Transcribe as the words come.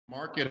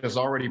Market has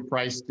already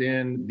priced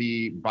in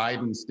the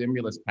Biden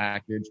stimulus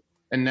package,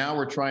 and now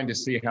we're trying to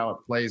see how it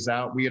plays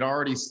out. We had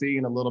already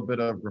seen a little bit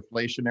of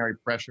reflationary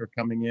pressure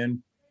coming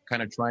in,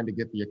 kind of trying to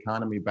get the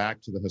economy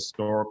back to the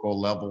historical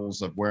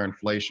levels of where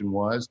inflation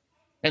was.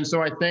 And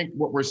so I think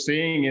what we're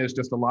seeing is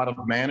just a lot of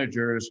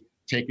managers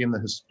taking the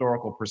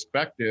historical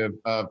perspective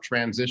of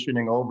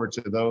transitioning over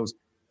to those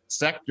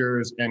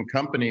sectors and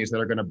companies that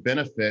are going to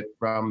benefit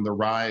from the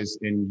rise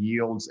in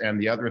yields and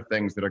the other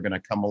things that are going to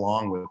come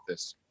along with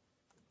this.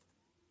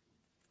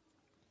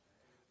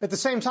 At the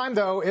same time,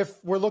 though,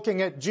 if we're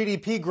looking at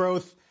GDP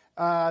growth,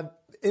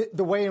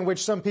 the way in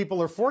which some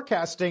people are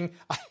forecasting,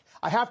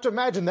 I have to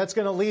imagine that's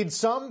going to lead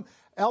some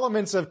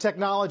elements of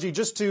technology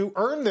just to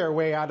earn their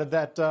way out of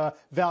that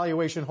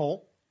valuation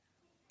hole.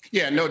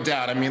 Yeah, no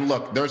doubt. I mean,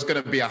 look, there's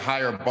going to be a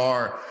higher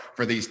bar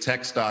for these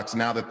tech stocks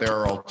now that there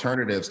are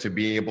alternatives to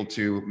be able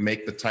to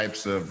make the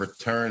types of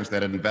returns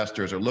that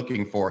investors are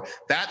looking for.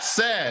 That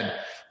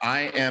said,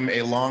 I am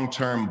a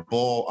long-term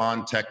bull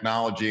on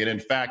technology. And in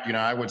fact,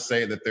 I would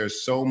say that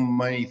there's so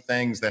many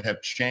things that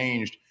have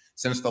changed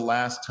since the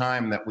last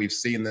time that we've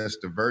seen this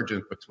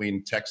divergence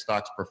between tech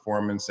stocks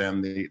performance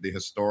and the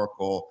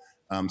historical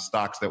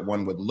stocks that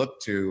one would look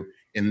to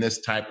in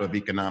this type of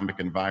economic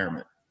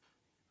environment.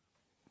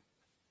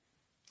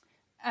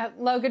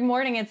 Lo, good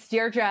morning. It's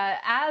Deirdre.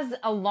 As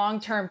a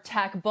long-term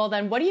tech bull,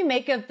 then, what do you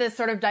make of this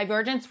sort of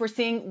divergence we're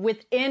seeing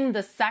within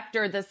the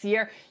sector this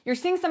year? You're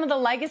seeing some of the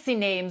legacy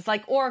names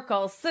like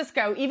Oracle,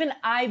 Cisco, even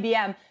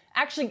IBM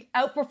actually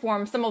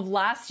outperform some of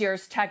last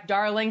year's tech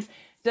darlings.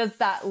 Does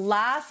that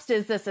last?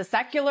 Is this a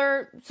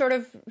secular sort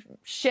of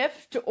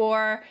shift,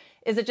 or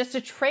is it just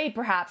a trade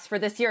perhaps for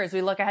this year as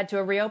we look ahead to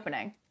a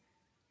reopening?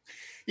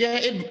 Yeah,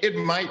 it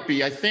might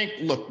be. I think,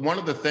 look, one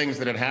of the things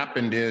that had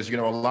happened is, a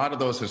lot of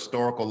those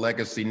historical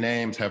legacy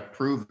names have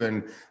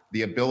proven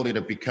the ability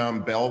to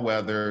become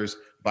bellwethers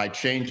by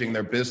changing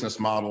their business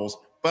models,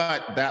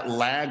 but that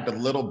lagged a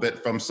little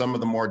bit from some of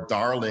the more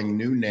darling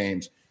new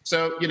names.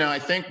 So, I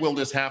think we'll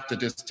just have to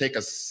just take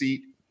a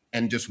seat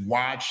and just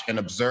watch and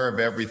observe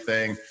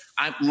everything.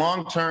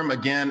 Long term,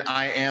 again,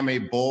 I am a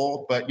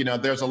bull, but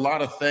there's a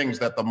lot of things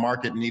that the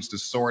market needs to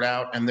sort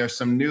out, and there's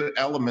some new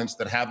elements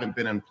that haven't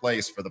been in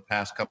place for the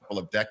past couple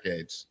of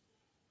decades.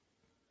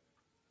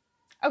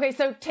 Okay,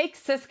 so take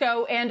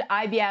Cisco and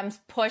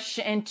IBM's push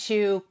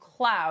into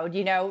cloud,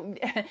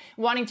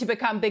 wanting to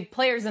become big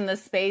players in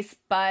this space,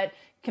 but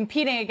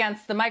competing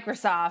against the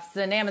Microsofts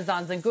and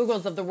Amazons and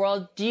Googles of the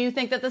world. Do you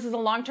think that this is a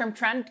long-term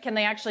trend? Can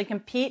they actually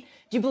compete?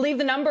 Do you believe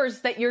the numbers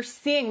that you're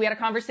seeing? We had a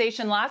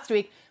conversation last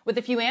week with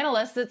a few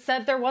analysts that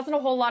said there wasn't a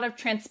whole lot of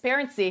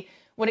transparency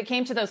when it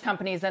came to those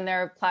companies and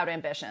their cloud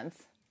ambitions.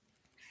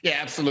 Yeah,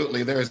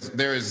 absolutely.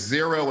 There is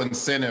zero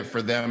incentive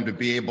for them to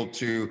be able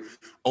to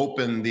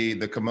open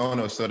the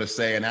kimono, so to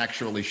say, and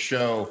actually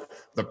show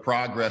the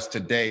progress to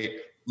date.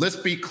 Let's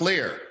be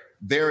clear.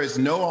 There is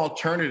no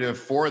alternative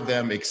for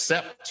them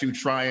except to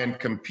try and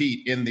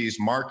compete in these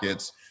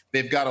markets.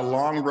 They've got a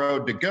long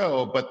road to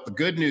go, but the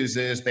good news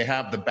is they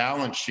have the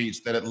balance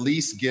sheets that at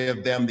least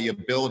give them the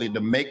ability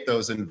to make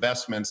those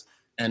investments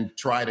and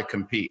try to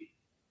compete.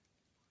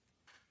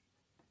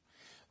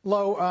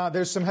 Lo,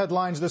 there's some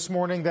headlines this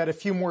morning that a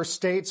few more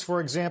states,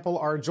 for example,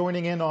 are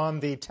joining in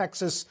on the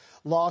Texas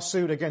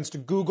lawsuit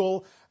against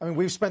Google. I mean,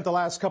 we've spent the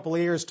last couple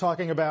of years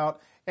talking about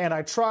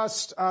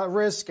antitrust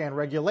risk and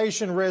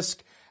regulation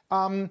risk.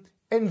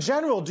 In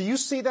general, do you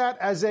see that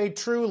as a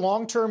true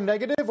long-term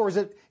negative, or is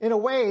it, in a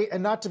way,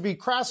 and not to be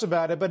crass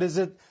about it, but is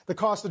it the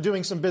cost of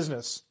doing some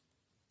business?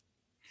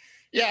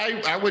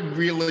 Yeah, I would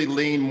really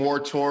lean more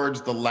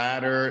towards the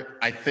latter.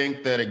 I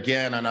think that,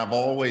 again, and I've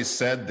always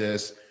said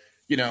this,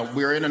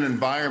 we're in an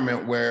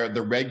environment where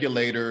the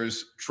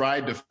regulators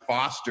tried to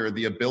foster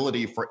the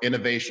ability for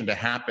innovation to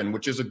happen,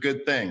 which is a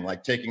good thing,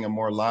 like taking a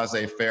more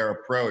laissez-faire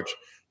approach.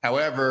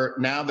 However,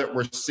 now that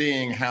we're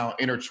seeing how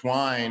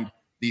intertwined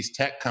these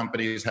tech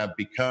companies have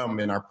become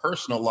in our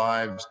personal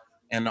lives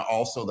and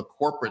also the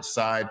corporate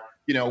side,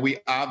 we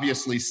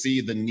obviously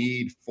see the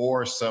need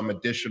for some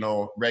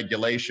additional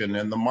regulation,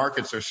 and the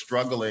markets are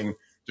struggling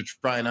to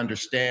try and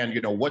understand,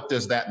 what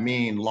does that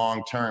mean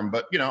long term?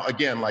 But,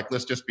 again,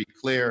 let's just be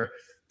clear.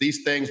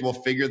 These things will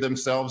figure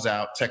themselves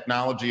out.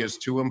 Technology is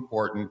too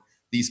important.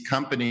 These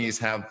companies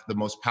have the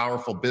most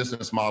powerful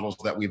business models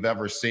that we've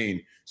ever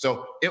seen.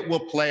 So it will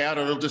play out.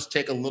 It'll just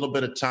take a little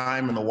bit of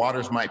time, and the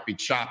waters might be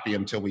choppy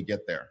until we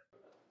get there.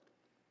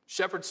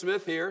 Shepard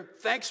Smith here.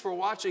 Thanks for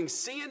watching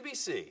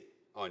CNBC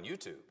on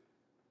YouTube.